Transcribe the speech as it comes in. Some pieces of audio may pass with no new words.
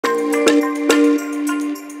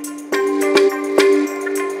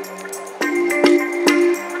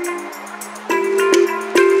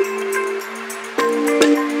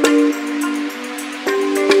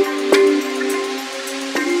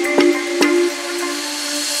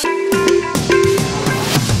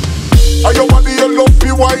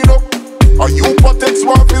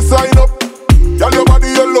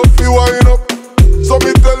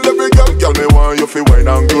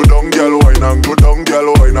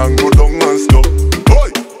and go down and stop. Boy,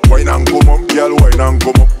 wine and come up, girl, wine and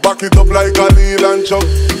come up. Back it up like a Lil and Chuck.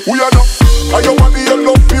 We are not. Are your body you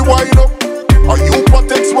love fi wine up? Are you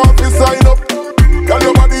Patex want fi sign up? Girl,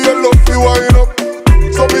 your body you love fi wine up.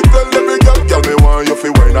 So me tell every girl, me want you fi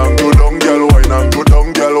wine and go down, girl, wine and go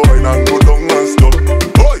down, girl, wine and go down and stop.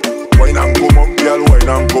 Boy, wine and come up, girl, wine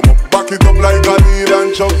and come up. Back it up like a Lil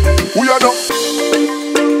and Chuck. We are not.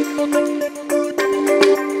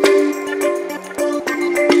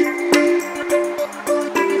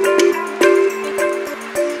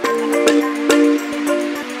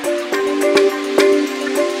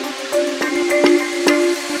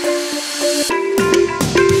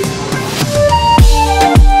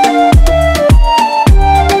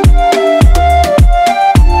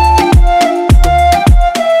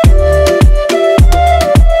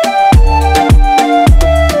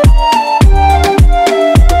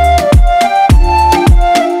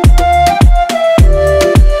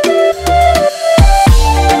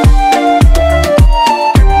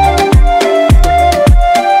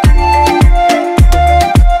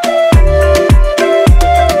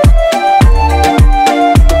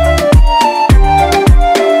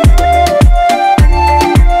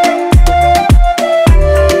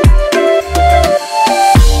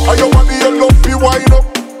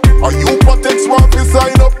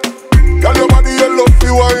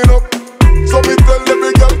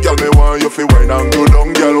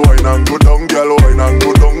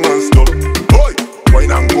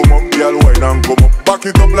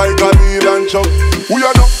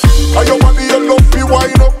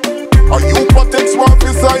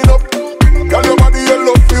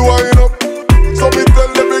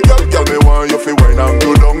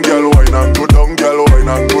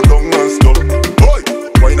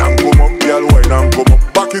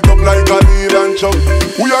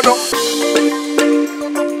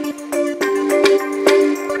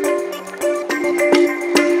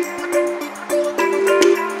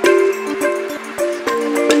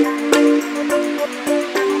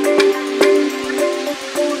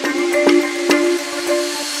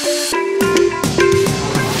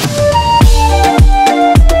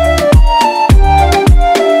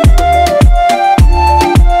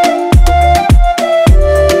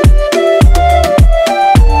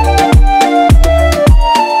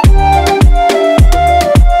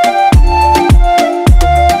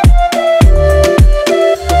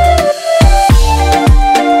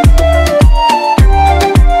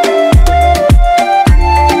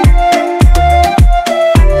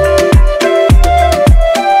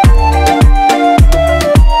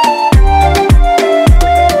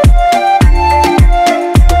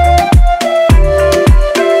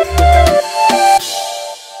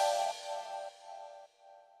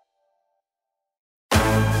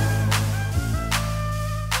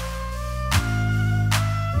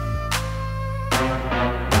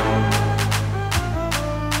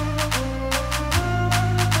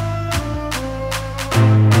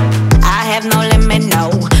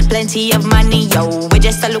 Plenty of money, yo. With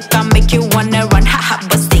just a look, I make you wanna run. Haha,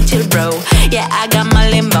 but stay chill, bro. Yeah, I got my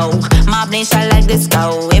limo. My brain shot like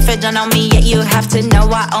disco. If you don't know me yet, you have to know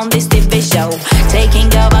I own this TV show.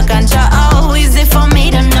 Taking over control, easy for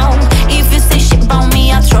me to know. If you say shit about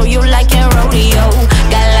me, I'll throw you like a rodeo.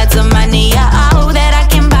 Got lots of money, oh, that I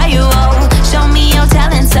can buy you, oh. Show me your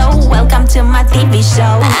talent, so welcome to my TV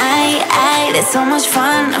show. It's so much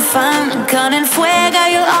fun, con el fuego,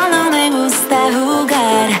 you all know me gusta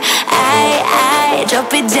jugar.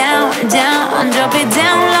 Drop it down, drop it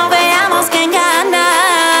down, lo veamos quien gana.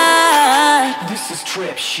 This is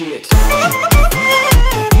trap shit.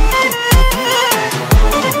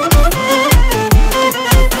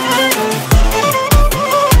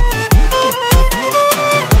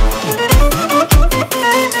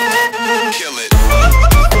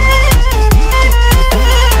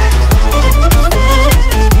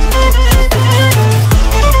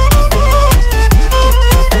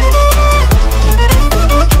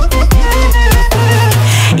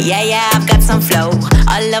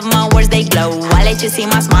 All of my words, they glow. I let you see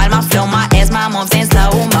my smile, my flow, my ass, my moves in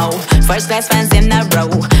slow-mo. First class fans in a row,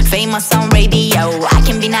 famous on radio. I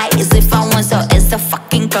can be nice if I want, so it's a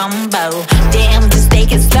fucking combo. Damn, just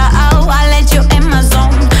take it slow, I'll let you in my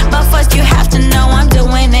zone. But first you have to know I'm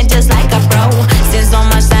doing it just like a pro. Since so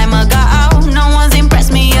much time ago, no one's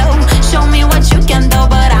impressed me, yo. Show me what you can do,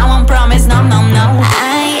 but I won't promise, no, no, no.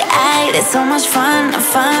 It's so much fun,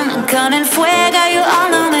 con el fuego, you all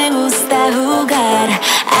know me gusta jugar.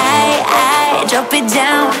 Drop it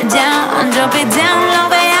down, drop it down.